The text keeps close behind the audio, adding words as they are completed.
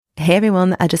Hey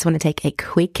everyone, I just want to take a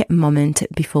quick moment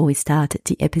before we start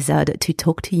the episode to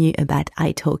talk to you about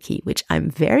italki, which I'm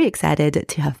very excited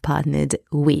to have partnered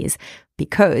with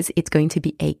because it's going to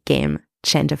be a game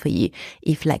changer for you.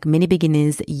 If, like many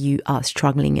beginners, you are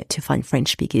struggling to find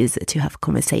French speakers to have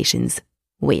conversations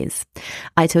with.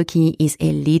 italki is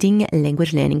a leading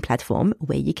language learning platform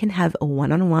where you can have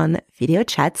one-on-one video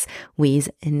chats with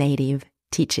native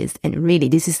teachers. And really,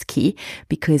 this is key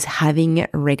because having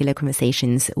regular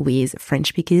conversations with French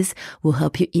speakers will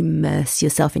help you immerse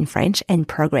yourself in French and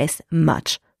progress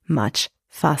much, much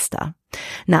faster.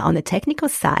 Now, on the technical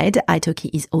side, italki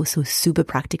is also super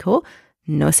practical.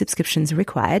 No subscriptions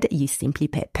required. You simply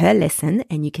pay per lesson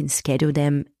and you can schedule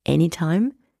them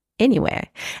anytime, anywhere.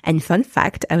 And fun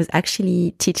fact, I was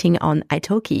actually teaching on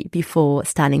italki before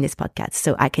starting this podcast.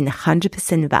 So I can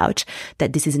 100% vouch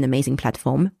that this is an amazing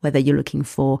platform, whether you're looking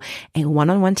for a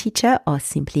one-on-one teacher or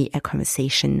simply a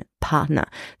conversation partner.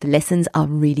 The lessons are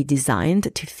really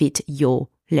designed to fit your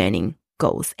learning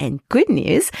goals. And good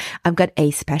news, I've got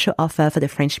a special offer for the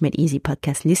French Made Easy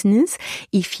podcast listeners.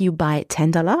 If you buy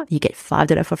 $10, you get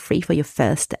 $5 for free for your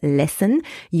first lesson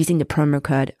using the promo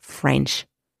code FrenchEasy.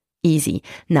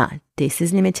 Now, this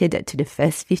is limited to the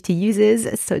first 50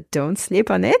 users, so don't sleep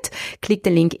on it. Click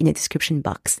the link in the description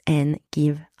box and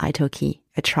give italki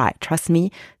a try. Trust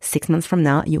me, 6 months from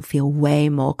now, you'll feel way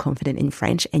more confident in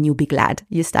French and you'll be glad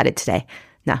you started today.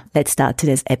 Now, let's start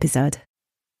today's episode.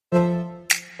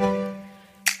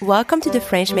 Welcome to the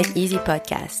French Made Easy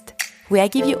podcast, where I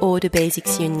give you all the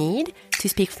basics you need to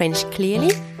speak French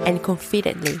clearly and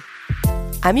confidently.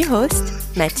 I'm your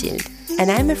host, Mathilde, and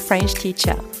I'm a French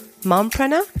teacher,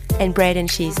 mompreneur, and bread and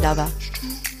cheese lover.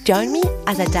 Join me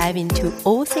as I dive into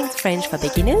all things French for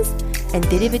beginners and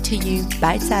deliver to you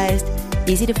bite-sized,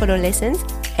 easy-to-follow lessons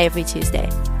every Tuesday.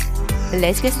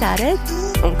 Let's get started.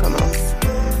 On commence.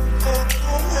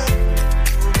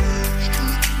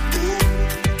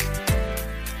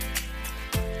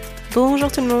 Bonjour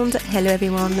tout le monde. Hello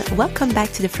everyone. Welcome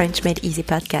back to the French Made Easy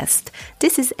podcast.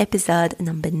 This is episode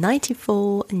number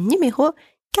 94, numéro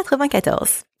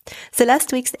 94. So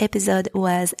last week's episode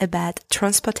was about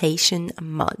transportation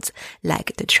modes,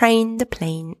 like the train, the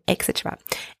plane, etc.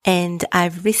 And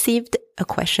I've received a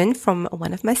question from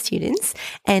one of my students,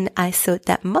 and I thought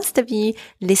that most of you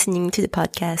listening to the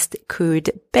podcast could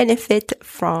benefit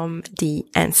from the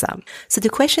answer. So the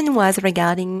question was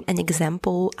regarding an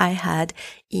example I had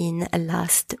in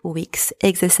last week's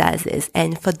exercises.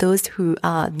 And for those who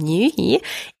are new here,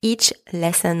 each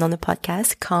lesson on the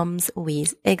podcast comes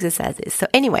with exercises. So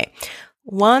anyway,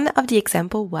 one of the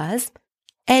examples was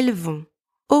elles vont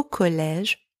au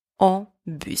collège en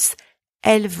bus.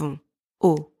 Elles vont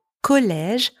au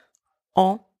collège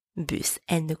en bus.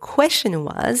 And the question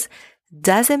was,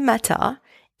 does it matter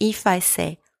if I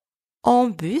say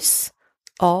en bus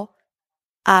or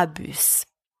à bus?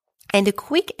 And the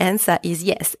quick answer is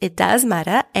yes, it does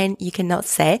matter, and you cannot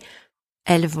say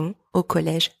elles vont au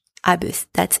collège à bus.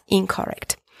 That's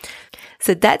incorrect.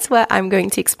 So that's what I'm going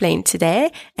to explain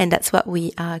today, and that's what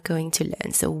we are going to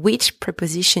learn. So which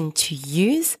preposition to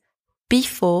use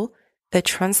before a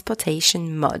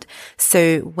transportation mode.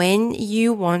 So when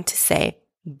you want to say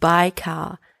by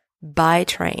car, by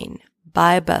train,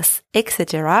 by bus,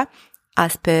 etc.,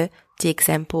 as per the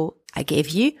example I gave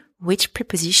you, which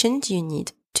preposition do you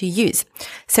need to use?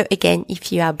 So again,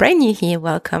 if you are brand new here,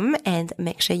 welcome, and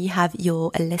make sure you have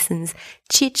your lessons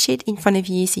cheat sheet in front of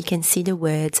you so you can see the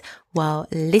words while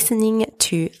listening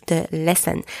to the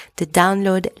lesson. The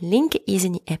download link is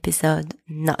in the episode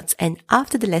notes, and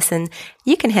after the lesson,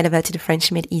 you can head over to the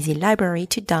French Made Easy library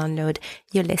to download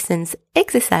your lessons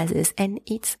exercises, and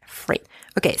it's free.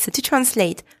 Okay, so to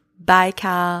translate by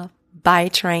car, by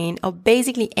train, or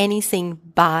basically anything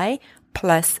by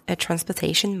plus a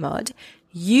transportation mode,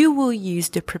 you will use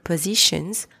the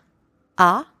prepositions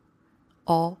à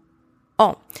or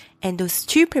en. And those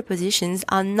two prepositions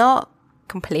are not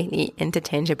completely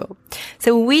interchangeable.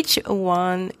 So which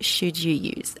one should you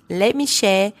use? Let me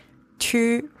share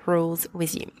 2 rules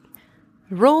with you.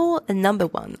 Rule number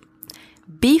 1.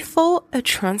 Before a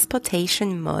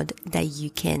transportation mode that you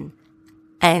can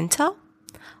enter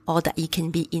or that you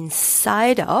can be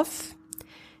inside of,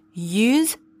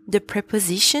 use the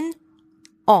preposition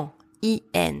en.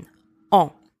 I-N,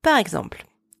 en. Par exemple,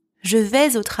 je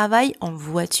vais au travail en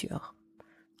voiture.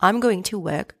 I'm going to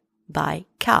work by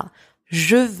car.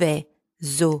 Je vais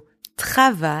au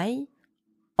travail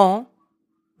en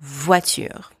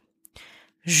voiture.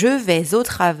 Je vais au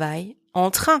travail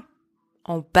en train,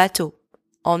 en bateau,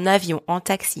 en avion, en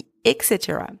taxi,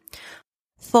 etc.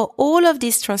 For all of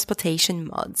these transportation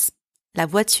modes, la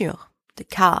voiture, the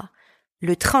car,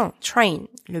 le train, train,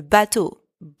 le bateau,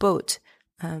 boat,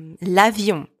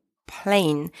 l'avion,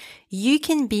 plane. You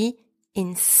can be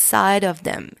inside of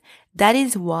them. That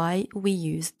is why we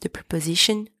use the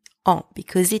preposition en,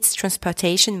 because it's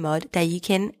transportation mode that you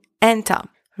can enter.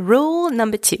 Rule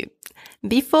number 2.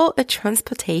 Before a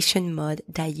transportation mode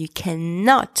that you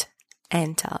cannot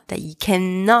enter, that you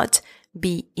cannot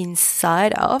be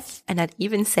inside of, and I'd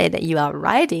even say that you are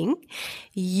riding,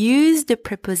 use the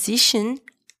preposition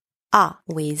a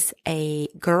with a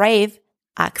grave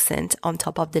accent on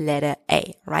top of the letter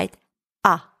A, right?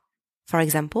 A. For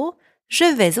example,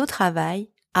 je vais au travail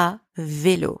à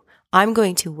vélo. I'm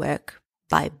going to work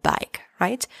by bike,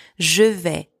 right? Je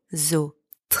vais au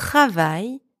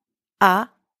travail à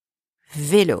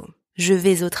vélo. Je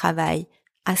vais au travail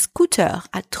à scooter,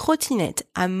 à trottinette,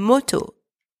 à moto,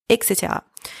 etc.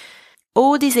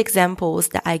 All these examples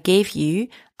that I gave you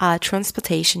are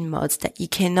transportation modes that you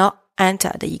cannot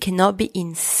enter, that you cannot be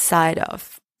inside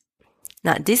of.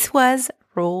 Now, this was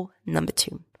rule number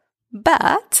 2.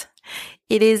 But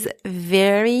it is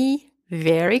very,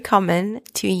 very common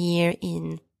to hear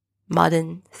in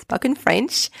modern spoken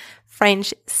French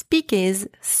speakers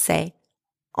say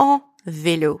en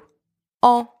vélo,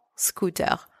 en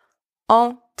scooter,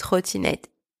 en trottinette,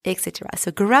 etc.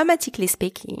 So grammatically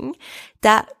speaking,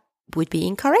 that would be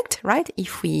incorrect, right?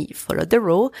 If we follow the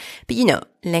rule. But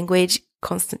language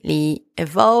constantly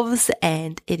evolves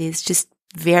and it is just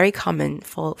very common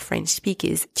for French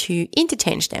speakers to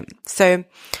interchange them. So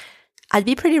I'd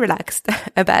be pretty relaxed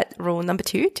about rule number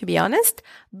 2, to be honest.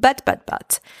 But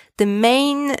the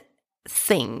main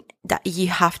thing that you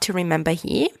have to remember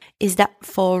here is that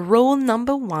for rule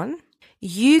number 1,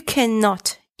 you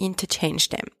cannot interchange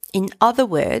them. In other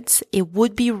words, it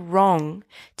would be wrong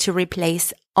to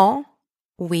replace en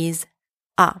with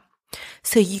a.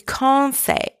 So you can't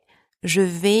say je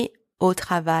vais au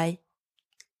travail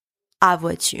à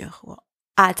voiture or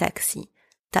à taxi.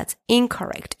 That's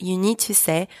incorrect. You need to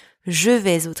say je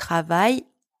vais au travail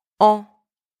en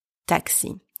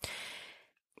taxi.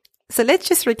 So let's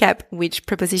just recap which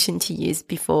preposition to use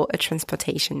before a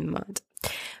transportation mode.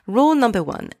 Rule number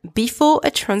 1, before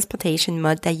a transportation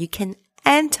mode that you can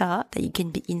enter, that you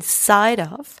can be inside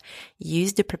of,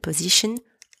 use the preposition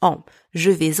en.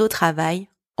 Je vais au travail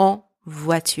en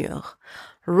voiture.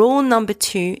 Rule number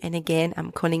 2, and again,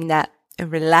 I'm calling that a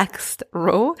relaxed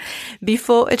rule,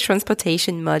 before a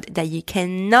transportation mode that you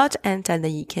cannot enter, that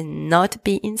you cannot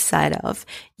be inside of,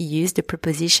 use the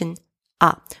preposition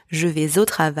à. Je vais au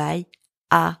travail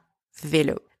à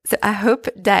vélo. So I hope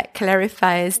that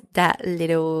clarifies that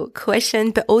little question,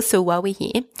 but also while we're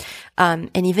here, and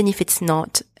even if it's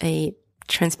not a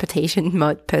transportation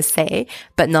mode per se,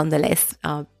 but nonetheless,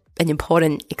 an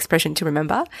important expression to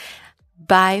remember,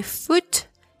 by foot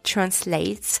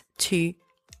translates to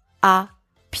à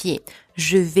pied.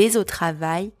 Je vais au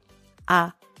travail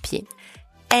à pied.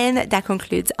 And that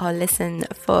concludes our lesson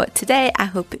for today. I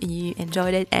hope you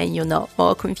enjoyed it and you're not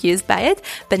more confused by it.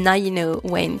 But now you know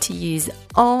when to use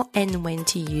en and when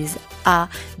to use a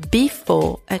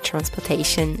before a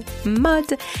transportation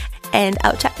mode. And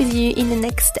I'll chat with you in the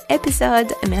next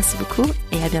episode. Merci beaucoup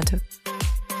et à bientôt.